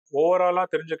ஓவராலாக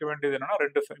தெரிஞ்சுக்க வேண்டியது என்னன்னா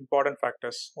 2 இம்பார்ட்டன்ட்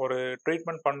ஃபேக்டர்ஸ். ஒரு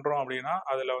ட்ரீட்மெண்ட் பண்ணுறோம் அப்படின்னா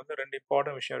அதில் வந்து 2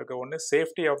 இம்பார்ட்டன்ட் விஷயம் இருக்குது. ஒன்று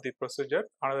safety of the procedure,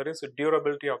 another is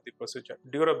durability of the procedure.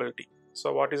 Durability,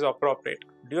 so what is appropriate.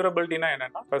 டியூரபிலிட்டினா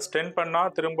என்னென்னா, இப்போ ஸ்டென்ட்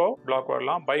பண்ணால் திரும்ப பிளாக்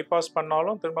வரலாம், பைபாஸ்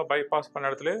பண்ணாலும் திரும்ப பைபாஸ்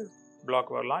பண்ண இடத்துல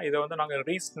பிளாக் வரலாம். இதை வந்து நாங்கள்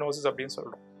ரீஸ்டெனோசிஸ் அப்படின்னு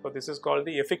சொல்கிறோம். So this is called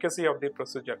the efficacy of the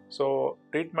procedure. So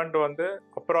treatment வந்து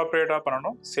அப்ராப்ரியேட்டாக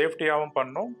பண்ணணும், சேஃப்டியாகவும்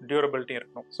பண்ணணும், டியூரபிலிட்டி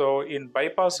இருக்கணும். So in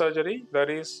bypass surgery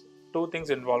there is 2 things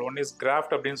involved. One is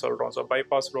graft அப்படின்னு சொல்கிறோம். ஸோ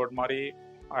பைபாஸ் ரோட் மாதிரி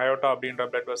அயோட்டா அப்படின்ற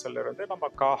பிளட் வெசல் இருந்து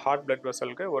நம்ம ஹார்ட் பிளட்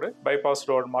வெசலுக்கு ஒரு பைபாஸ்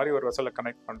ரோட் மாதிரி ஒரு வெசலை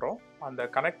கனெக்ட் பண்ணுறோம். அந்த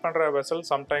கனெக்ட் பண்ணுற வெசல்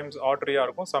சம்டைம்ஸ் ஆர்டரியாக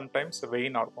இருக்கும், சம்டைம்ஸ்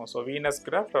வெயினாக இருக்கும். So Venus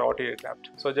craft R ஆர்டரியல் craft.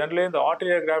 So generally இந்த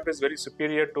ஆர்டரியல் craft is very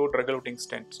superior to drug-eluting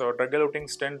stent. So drug-eluting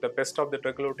stent, the best of the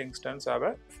drug-eluting stents have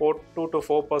a 2 to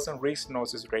 4%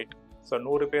 restenosis rate. So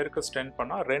 100 பேருக்கு stent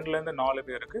பண்ணால் 2லேருந்து 4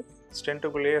 பேருக்கு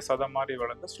ஸ்டென்ட்டுக்குள்ளேயே சதம் மாதிரி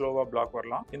வளர்ந்து ஸ்லோவாக black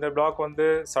வரலாம். இந்த பிளாக் வந்து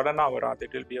சடனாக வராது,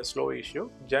 it will be a slow issue.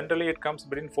 Generally it comes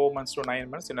between 4 months to 9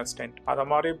 months in a stent. அந்த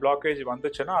மாதிரி பிளாக்கேஜ்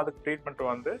வந்துச்சுன்னா அதுக்கு ட்ரீட்மெண்ட்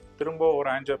வந்து திரும்ப ஒரு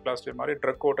ஆஞ்சியோபிளாஸ்டி மாதிரி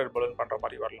ட்ரக் கோட்டட் பலூன் பண்ணுற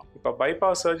மாதிரி வரலாம். இப்போ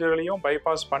பைபாஸ் சர்ஜரிலையும்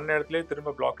பைபாஸ் பண்ண இடத்துலேயே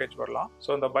திரும்ப பிளாக்கேஜ் வரலாம்.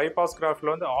 ஸோ இந்த பைபாஸ்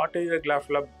கிராஃப்டில் வந்து ஆர்டரியல்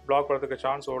கிராஃப்டில் பிளாக் வரதுக்கு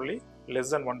chance only less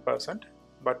than 1%.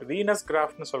 But Venus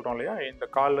கிராஃப்ட்னு சொல்கிறோம் இல்லையா, இந்த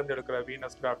கால்லேருந்து எடுக்கிற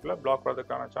வீனஸ் கிராஃப்டில் பிளாக்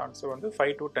வரதுக்கான சான்ஸ் வந்து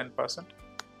 5 to 10%.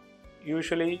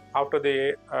 Usually after the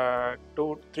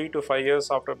 3 to 5 years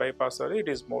after bypass surgery it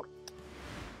is more.